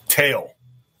tail.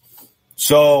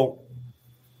 So,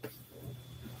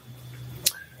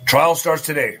 trial starts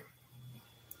today.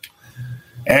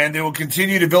 And they will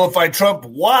continue to vilify Trump.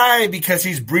 Why? Because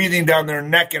he's breathing down their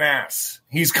neck and ass.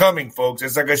 He's coming, folks.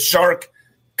 It's like a shark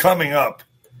coming up.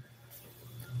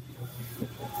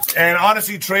 And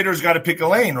honestly, traitors got to pick a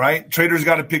lane, right? Traitors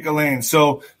got to pick a lane.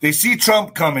 So they see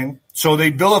Trump coming, so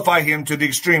they vilify him to the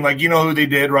extreme. Like, you know who they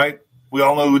did, right? We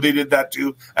all know who they did that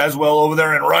to as well over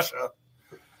there in Russia.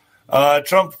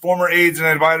 Trump, former aides and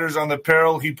advisors on the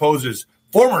peril he poses.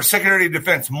 Former Secretary of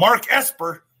Defense Mark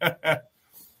Esper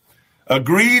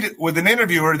agreed with an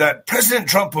interviewer that President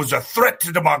Trump was a threat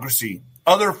to democracy.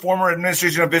 Other former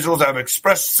administration officials have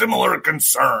expressed similar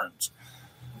concerns.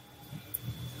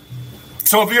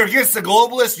 So if you're against the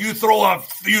globalists, you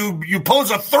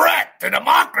pose a threat to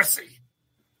democracy.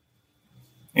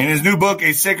 In his new book,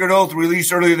 A Sacred Oath,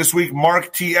 released earlier this week,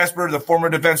 Mark T. Esper, the former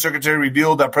defense secretary,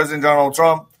 revealed that President Donald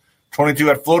Trump, 22,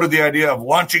 had floated the idea of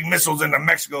launching missiles into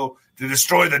Mexico to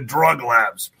destroy the drug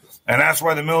labs. And that's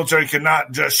why the military could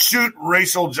not just shoot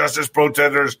racial justice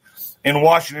protesters in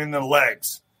Washington in the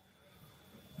legs.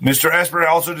 Mr. Esper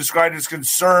also described his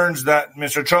concerns that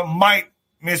Mr. Trump might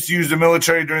misuse the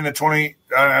military during the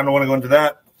I don't want to go into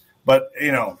that. But,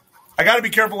 I got to be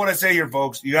careful what I say here,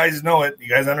 folks. You guys know it. You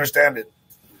guys understand it.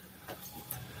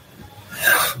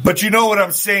 But you know what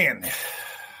I'm saying.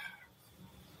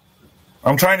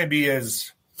 I'm trying to be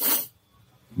as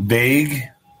vague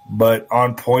but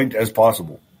on point as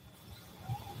possible.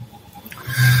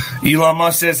 Elon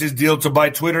Musk says his deal to buy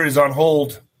Twitter is on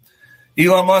hold.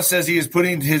 Elon Musk says he is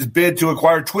putting his bid to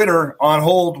acquire Twitter on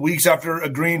hold weeks after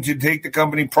agreeing to take the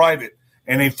company private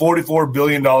in a $44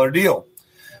 billion deal.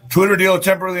 Twitter deal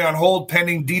temporarily on hold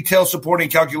pending details supporting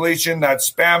calculation that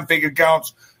spam fake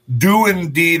accounts do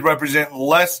indeed represent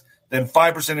less than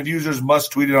 5% of users,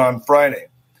 Musk tweeted on Friday.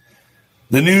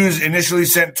 The news initially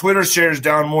sent Twitter shares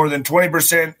down more than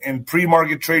 20% in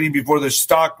pre-market trading before the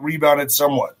stock rebounded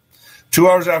somewhat. 2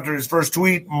 hours after his first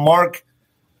tweet, Musk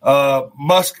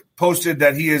posted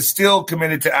that he is still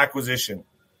committed to acquisition.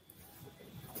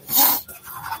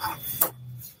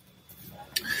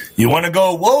 You want to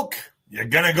go woke? You're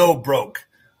going to go broke.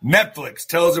 Netflix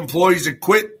tells employees to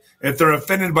quit if they're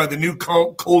offended by the new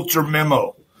culture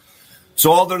memo.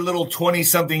 So all their little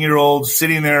 20-something-year-olds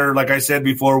sitting there, like I said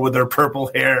before, with their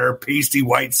purple hair, pasty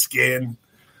white skin,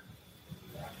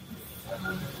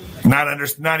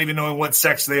 not even knowing what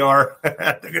sex they are.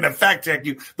 They're going to fact check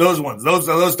you. Those ones,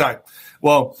 those type.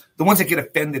 Well, the ones that get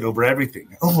offended over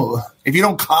everything. Oh, if you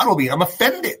don't coddle me, I'm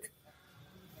offended.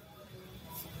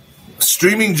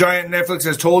 Streaming giant Netflix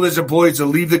has told its employees to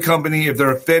leave the company if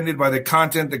they're offended by the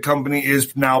content the company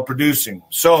is now producing.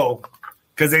 So,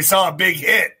 because they saw a big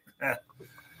hit.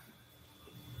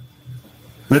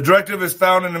 The directive is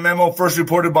found in a memo first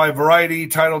reported by Variety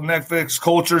titled Netflix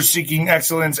Culture Seeking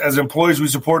Excellence. As employees, we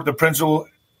support the principle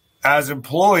that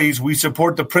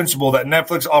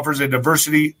Netflix offers a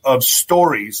diversity of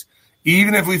stories,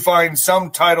 even if we find some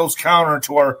titles counter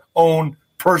to our own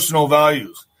personal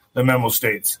values, the memo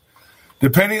states.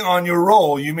 Depending on your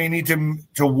role, you may need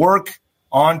to work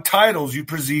on titles you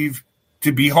perceive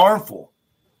to be harmful.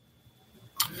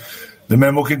 The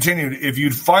memo continued, if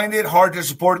you'd find it hard to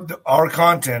support our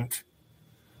content,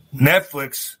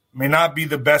 Netflix may not be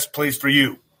the best place for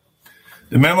you.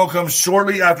 The memo comes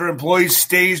shortly after employees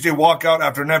staged a walkout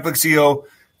after Netflix CEO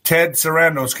Ted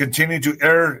Sarandos continued to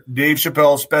air Dave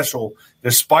Chappelle's special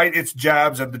despite its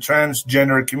jabs at the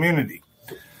transgender community.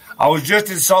 I was just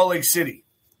in Salt Lake City.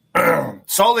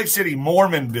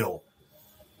 Mormonville.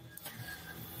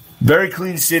 Very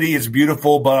clean city. It's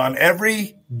beautiful, but on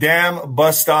every damn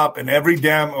bus stop and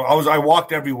I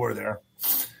walked everywhere there.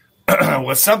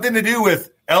 Was something to do with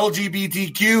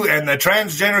LGBTQ and the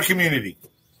transgender community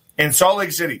in Salt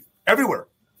Lake City. Everywhere.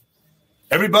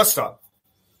 Every bus stop.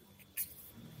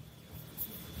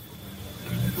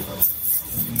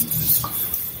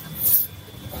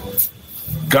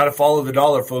 Got to follow the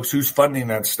dollar, folks. Who's funding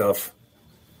that stuff?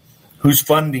 Who's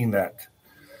funding that?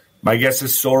 My guess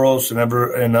is Soros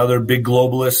and other big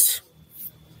globalists.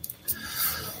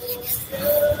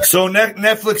 So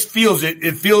Netflix feels it.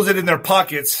 It feels it in their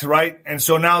pockets, right? And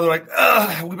so now they're like,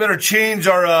 we better change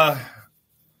our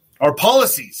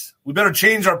policies. We better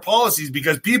change our policies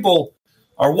because people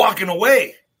are walking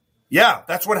away. Yeah,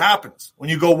 that's what happens when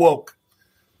you go woke.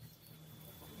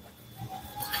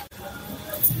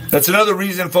 That's another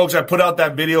reason, folks, I put out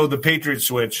that video of the Patriot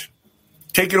Switch.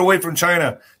 Take it away from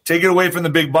China. Take it away from the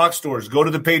big box stores. Go to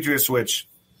the Patriot Switch.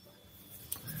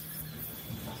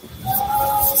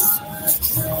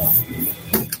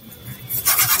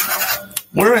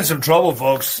 We're in some trouble,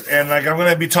 folks. And like I'm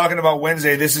going to be talking about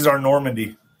Wednesday, this is our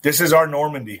Normandy.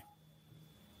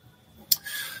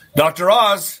 Dr.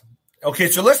 Oz. Okay,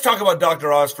 so let's talk about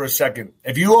Dr. Oz for a second.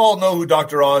 If you all know who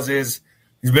Dr. Oz is,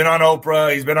 he's been on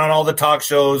Oprah. He's been on all the talk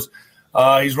shows.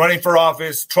 He's running for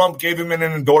office. Trump gave him an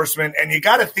endorsement. And you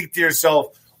got to think to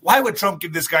yourself, why would Trump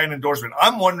give this guy an endorsement?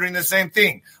 I'm wondering the same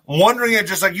thing. I'm wondering it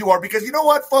just like you are. Because you know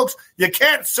what, folks? You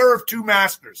can't serve two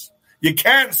masters. You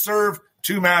can't serve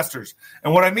two masters.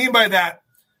 And what I mean by that,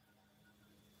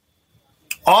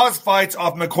 Oz fights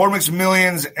off McCormick's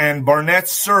millions and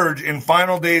Barnett's surge in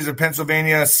final days of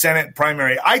Pennsylvania Senate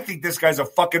primary. I think this guy's a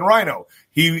fucking rhino.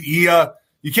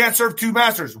 You can't serve two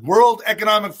masters. World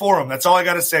Economic Forum. That's all I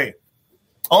got to say.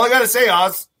 All I got to say,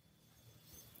 Oz.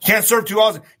 Can't serve two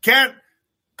Oz. Can't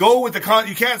go with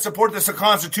you can't support the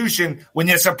Constitution when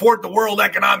you support the World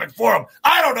Economic Forum.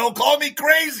 I don't know. Call me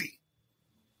crazy.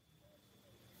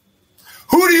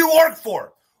 Who do you work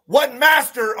for? What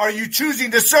master are you choosing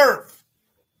to serve?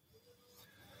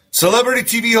 Celebrity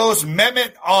TV host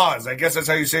Mehmet Oz, I guess that's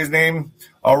how you say his name,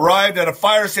 arrived at a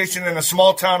fire station in a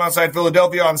small town outside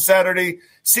Philadelphia on Saturday,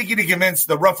 seeking to convince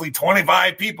the roughly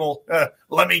 25 people,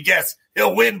 let me guess,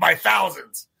 he'll win by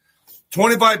thousands.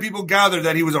 25 people gathered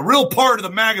that he was a real part of the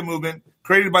MAGA movement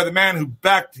created by the man who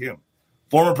backed him,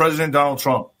 former President Donald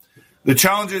Trump. The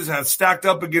challenges have stacked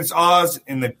up against Oz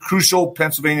in the crucial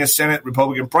Pennsylvania Senate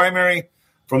Republican primary,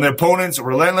 from the opponents'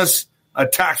 relentless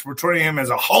attacks portraying him as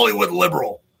a Hollywood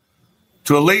liberal,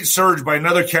 to a late surge by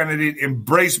another candidate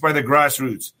embraced by the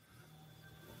grassroots.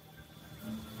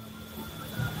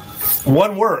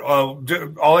 One word.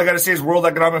 All I got to say is World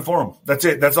Economic Forum. That's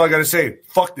it. That's all I got to say.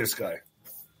 Fuck this guy.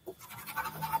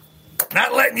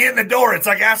 Not letting you in the door. It's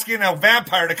like asking a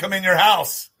vampire to come in your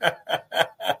house.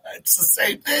 It's the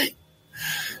same thing.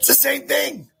 It's the same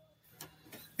thing.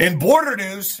 In border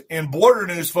news,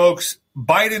 folks,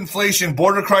 Biden inflation,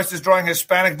 border crisis drawing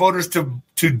Hispanic voters to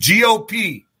the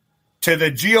GOP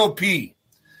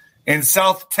in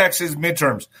South Texas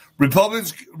midterms.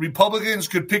 Republicans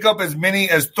could pick up as many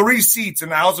as 3 seats in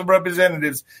the House of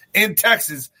Representatives in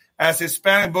Texas as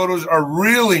Hispanic voters are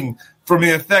reeling from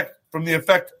the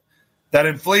effect that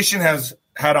inflation has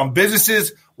had on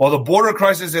businesses, while the border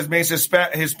crisis has made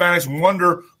Hispanics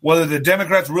wonder whether the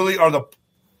Democrats really are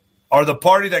the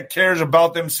party that cares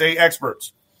about them, say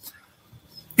experts.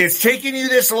 It's taking you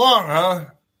this long, huh?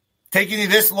 Taking you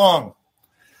this long.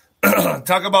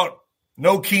 Talk about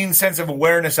no keen sense of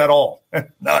awareness at all.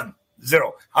 None.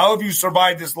 Zero. How have you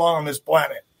survived this long on this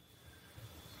planet?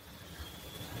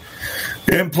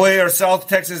 In play are South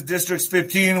Texas Districts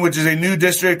 15, which is a new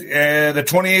district, and the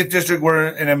 28th district where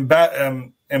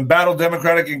an embattled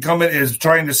Democratic incumbent is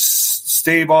trying to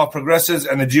stave off progressives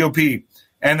and the GOP,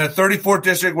 and the 34th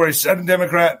district where a sudden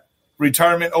Democrat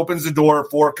retirement opens the door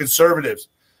for conservatives.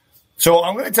 So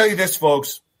I'm going to tell you this,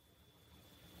 folks.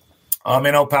 I'm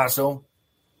in El Paso,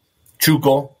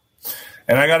 Chuco,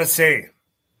 and I got to say,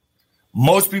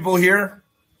 most people here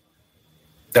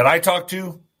that I talk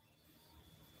to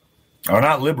are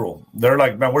not liberal. They're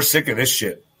like, man, we're sick of this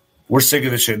shit. We're sick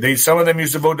of this shit. Some of them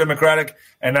used to vote Democratic,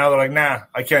 and now they're like, nah,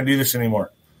 I can't do this anymore.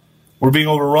 We're being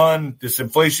overrun. This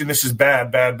inflation, this is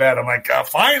bad, bad, bad. I'm like,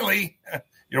 finally,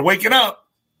 you're waking up.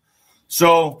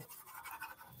 So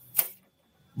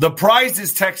the prize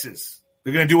is Texas.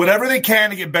 They're going to do whatever they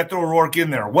can to get Beto O'Rourke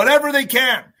in there. Whatever they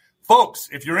can. Folks,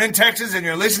 if you're in Texas and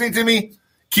you're listening to me,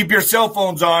 keep your cell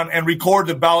phones on and record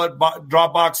the ballot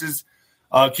drop boxes.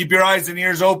 Keep your eyes and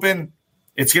ears open.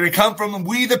 It's going to come from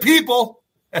we the people.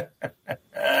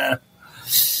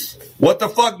 What the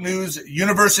fuck news?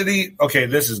 University. Okay,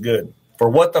 this is good. For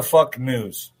what the fuck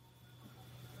news?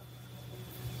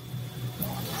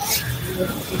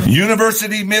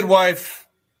 University midwife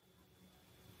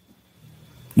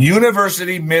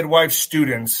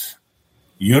students.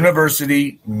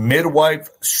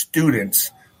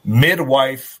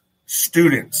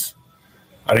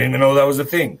 I didn't even know that was a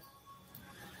thing.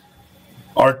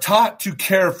 Are taught to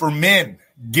care for men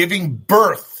giving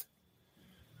birth.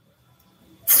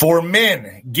 For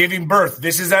men giving birth.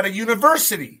 This is at a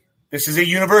university. This is a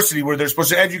university where they're supposed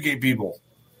to educate people.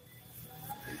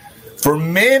 For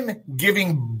men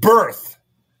giving birth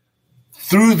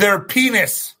through their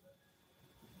penis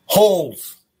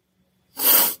holes.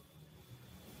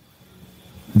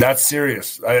 That's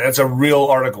serious. That's a real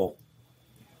article.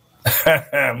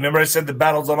 Remember I said the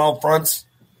battle's on all fronts?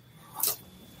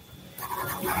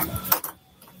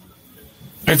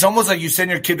 It's almost like you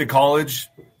send your kid to college.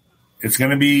 It's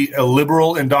going to be a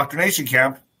liberal indoctrination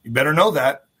camp. You better know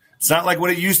that. It's not like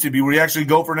what it used to be where you actually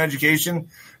go for an education.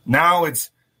 Now it's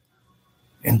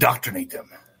indoctrinate them.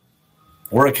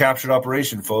 We're a captured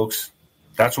operation, folks.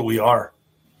 That's what we are.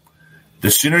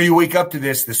 The sooner you wake up to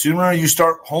this, the sooner you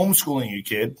start homeschooling your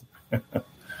kid.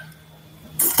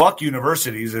 Fuck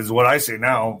universities is what I say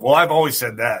now. Well, I've always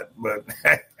said that, but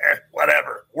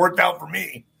whatever. Worked out for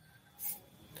me.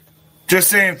 Just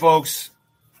saying, folks.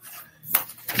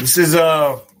 This is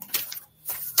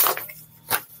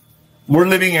we're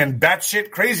living in batshit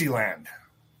crazy land.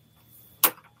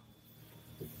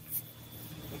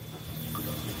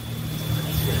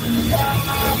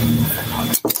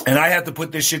 And I have to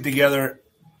put this shit together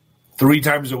 3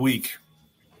 times a week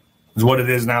is what it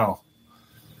is now.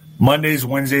 Mondays,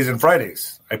 Wednesdays, and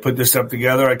Fridays. I put this stuff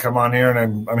together. I come on here,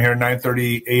 and I'm here at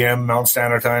 9:30 a.m. Mountain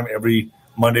Standard Time every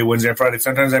Monday, Wednesday, and Friday.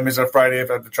 Sometimes I miss a Friday if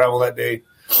I have to travel that day,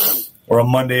 or a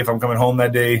Monday if I'm coming home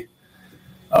that day.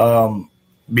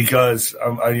 because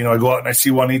I go out and I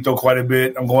see Juanito quite a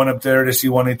bit. I'm going up there to see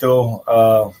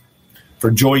Juanito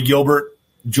for Joy Gilbert.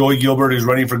 Joy Gilbert is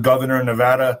running for governor in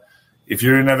Nevada. If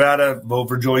you're in Nevada, vote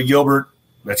for Joy Gilbert.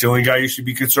 That's the only guy you should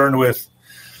be concerned with.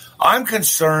 I'm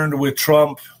concerned with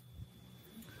Trump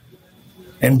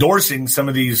endorsing some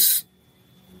of these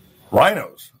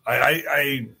rhinos.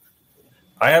 I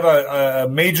have a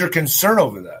major concern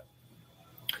over that.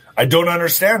 I don't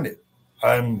understand it.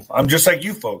 I'm just like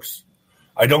you folks.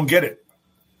 I don't get it.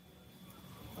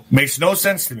 Makes no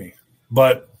sense to me.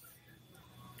 But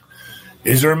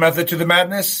is there a method to the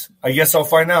madness? I guess I'll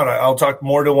find out. I'll talk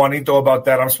more to Juanito about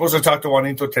that. I'm supposed to talk to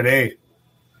Juanito today.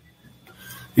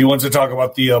 He wants to talk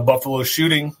about the Buffalo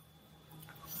shooting.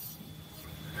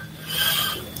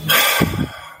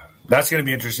 That's going to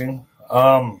be interesting.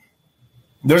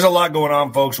 There's a lot going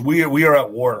on, folks. We are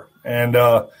at war. And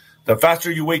the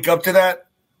faster you wake up to that,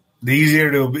 the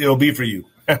easier it'll be for you.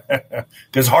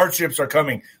 Because hardships are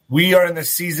coming. We are in the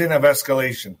season of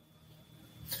escalation.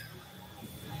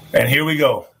 And here we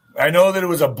go. I know that it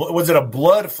was a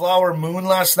blood flower moon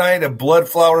last night? A blood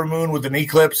flower moon with an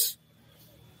eclipse?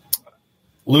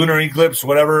 Lunar eclipse,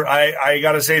 whatever. I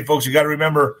got to say, folks, you got to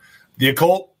remember the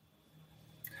occult.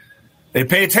 They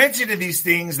pay attention to these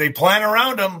things. They plan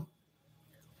around them.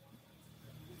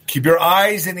 Keep your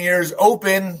eyes and ears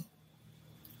open.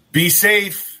 Be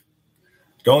safe.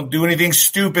 Don't do anything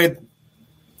stupid.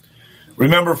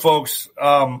 Remember, folks,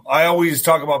 I always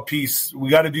talk about peace. We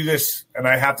got to do this, and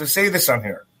I have to say this on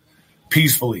here.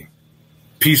 Peacefully.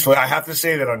 Peacefully. I have to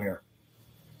say that on here.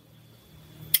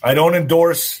 I don't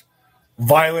endorse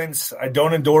violence. I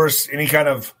don't endorse any kind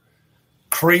of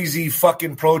crazy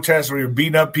fucking protest where you're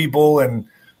beating up people and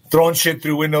throwing shit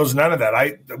through windows. None of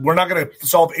that. We're not going to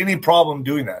solve any problem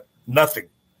doing that. Nothing.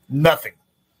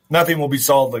 Nothing will be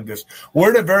solved like this. We're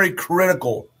in a very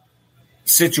critical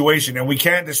situation, and we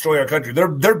can't destroy our country.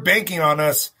 They're banking on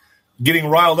us getting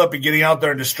riled up and getting out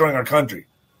there and destroying our country.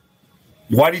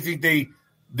 Why do you think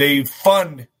they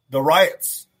fund the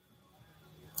riots?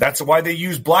 That's why they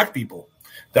use black people.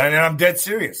 And I'm dead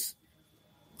serious.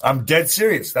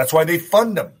 That's why they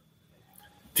fund them,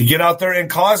 to get out there and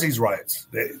cause these riots.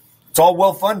 It's all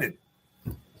well funded.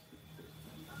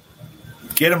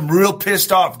 Get them real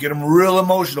pissed off. Get them real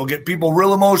emotional. Get people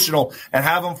real emotional and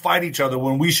have them fight each other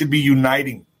when we should be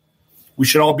uniting. We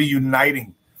should all be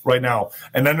uniting right now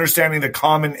and understanding the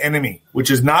common enemy, which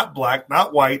is not black,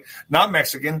 not white, not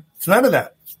Mexican. It's none of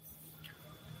that.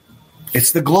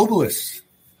 It's the globalists.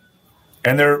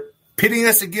 And they're pitting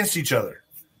us against each other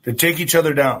to take each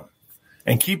other down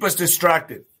and keep us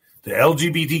distracted. The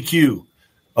LGBTQ,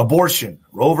 abortion,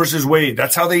 Roe versus Wade.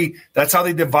 That's how they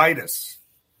divide us.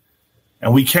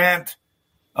 And we can't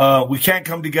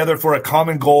come together for a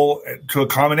common goal to a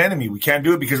common enemy. We can't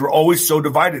do it because we're always so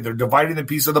divided. They're dividing the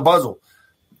piece of the puzzle.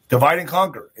 Divide and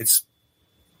conquer. It's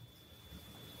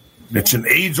an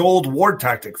age-old war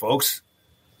tactic, folks.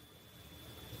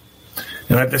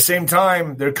 And at the same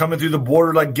time, they're coming through the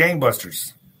border like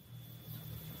gangbusters,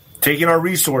 taking our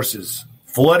resources,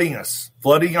 flooding us,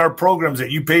 flooding our programs that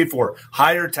you pay for,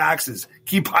 higher taxes,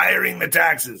 keep hiring the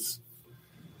taxes.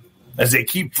 As they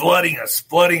keep flooding us,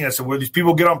 and where these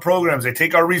people get on programs, they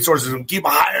take our resources and keep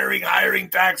hiring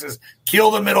taxes,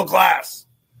 kill the middle class.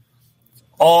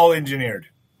 All engineered.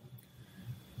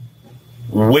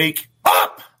 Wake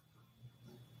up!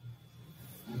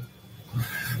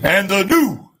 And the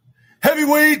new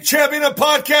heavyweight champion of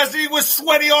podcasting with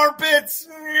sweaty armpits.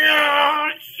 Oh,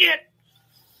 shit.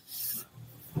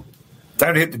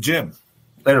 Time to hit the gym.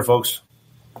 Later, folks.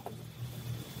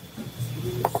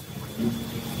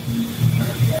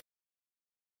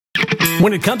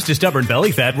 When it comes to stubborn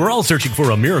belly fat, we're all searching for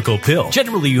a miracle pill.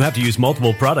 Generally, you have to use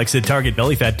multiple products that target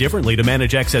belly fat differently to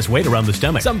manage excess weight around the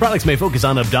stomach. Some products may focus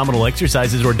on abdominal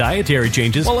exercises or dietary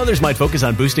changes, while others might focus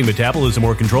on boosting metabolism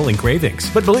or controlling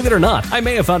cravings. But believe it or not, I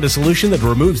may have found a solution that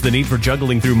removes the need for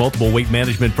juggling through multiple weight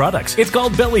management products. It's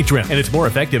called Belly Trim, and it's more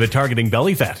effective at targeting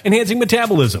belly fat, enhancing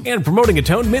metabolism, and promoting a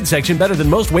toned midsection better than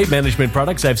most weight management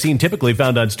products I've seen typically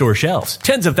found on store shelves.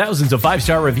 Tens of thousands of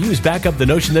 5-star reviews back up the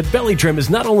notion that Belly Trim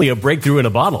is not only a breakthrough in a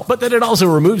bottle, but that it also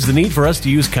removes the need for us to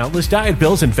use countless diet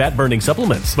pills and fat-burning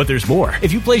supplements. But there's more.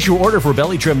 If you place your order for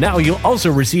Belly Trim now, you'll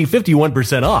also receive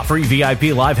 51% off, free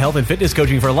VIP live health and fitness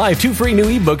coaching for life, 2 free new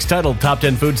ebooks titled Top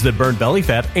 10 Foods That Burn Belly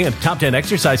Fat and Top 10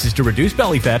 Exercises to Reduce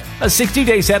Belly Fat, a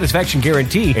 60-day satisfaction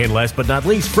guarantee, and last but not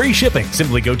least, free shipping.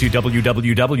 Simply go to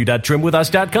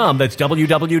www.trimwithus.com. That's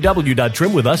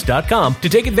www.trimwithus.com to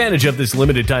take advantage of this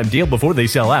limited time deal before they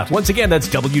sell out. Once again, that's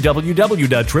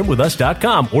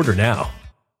www.trimwithus.com. Order now.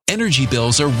 Energy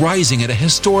bills are rising at a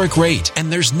historic rate, and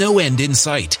there's no end in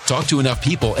sight. Talk to enough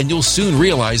people and you'll soon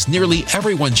realize nearly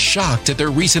everyone's shocked at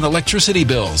their recent electricity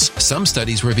bills. Some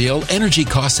studies reveal energy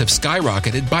costs have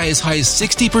skyrocketed by as high as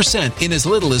 60% in as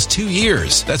little as 2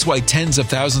 years. That's why tens of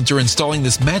thousands are installing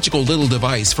this magical little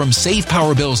device from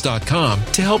SavePowerBills.com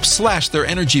to help slash their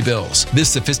energy bills. This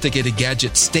sophisticated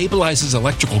gadget stabilizes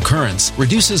electrical currents,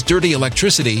 reduces dirty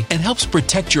electricity, and helps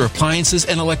protect your appliances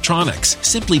and electronics.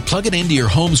 Simply plug it into your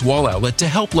home's wall outlet to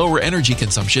help lower energy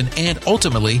consumption and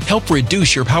ultimately help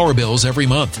reduce your power bills every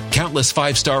month. Countless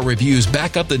 5-star reviews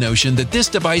back up the notion that this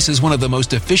device is one of the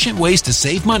most efficient ways to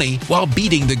save money while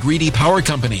beating the greedy power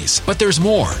companies. But there's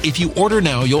more. If you order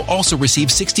now, you'll also receive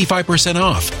 65%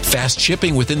 off, fast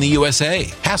shipping within the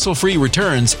USA, hassle-free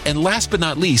returns, and last but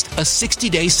not least, a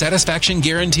 60-day satisfaction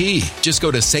guarantee. Just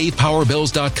go to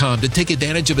SavePowerBills.com to take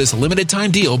advantage of this limited time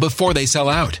deal before they sell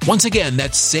out. Once again,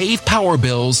 that's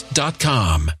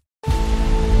SavePowerBills.com.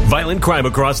 Violent crime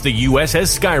across the U.S.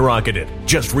 has skyrocketed.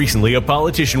 Just recently, a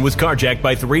politician was carjacked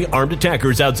by 3 armed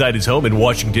attackers outside his home in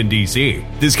Washington, D.C.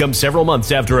 This comes several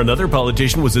months after another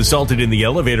politician was assaulted in the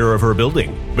elevator of her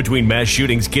building. Between mass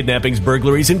shootings, kidnappings,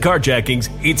 burglaries, and carjackings,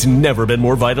 it's never been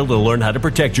more vital to learn how to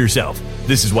protect yourself.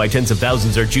 This is why tens of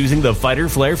thousands are choosing the Fighter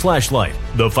Flare flashlight.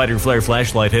 The Fighter Flare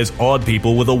flashlight has awed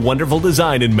people with a wonderful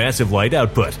design and massive light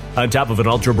output. On top of an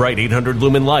ultra-bright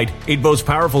 800-lumen light, it boasts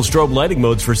powerful strobe lighting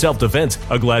modes for self-defense,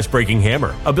 a glass-breaking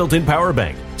hammer, a built-in power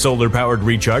bank, solar-powered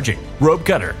recharging, rope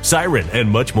cutter, siren, and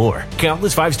much more.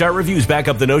 Countless 5-star reviews back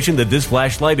up the notion that this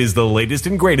flashlight is the latest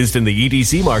and greatest in the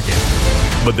EDC market.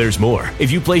 But there's more. If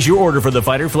you place your order for the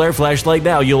Fighter Flare flashlight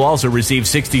now, you'll also receive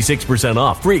 66%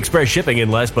 off, free express shipping,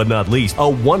 and last but not least, a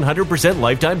 100%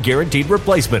 lifetime guaranteed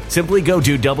replacement. Simply go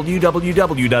to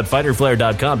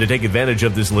www.fighterflare.com to take advantage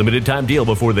of this limited time deal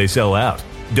before they sell out.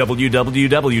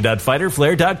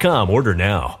 www.fighterflare.com. Order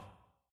now.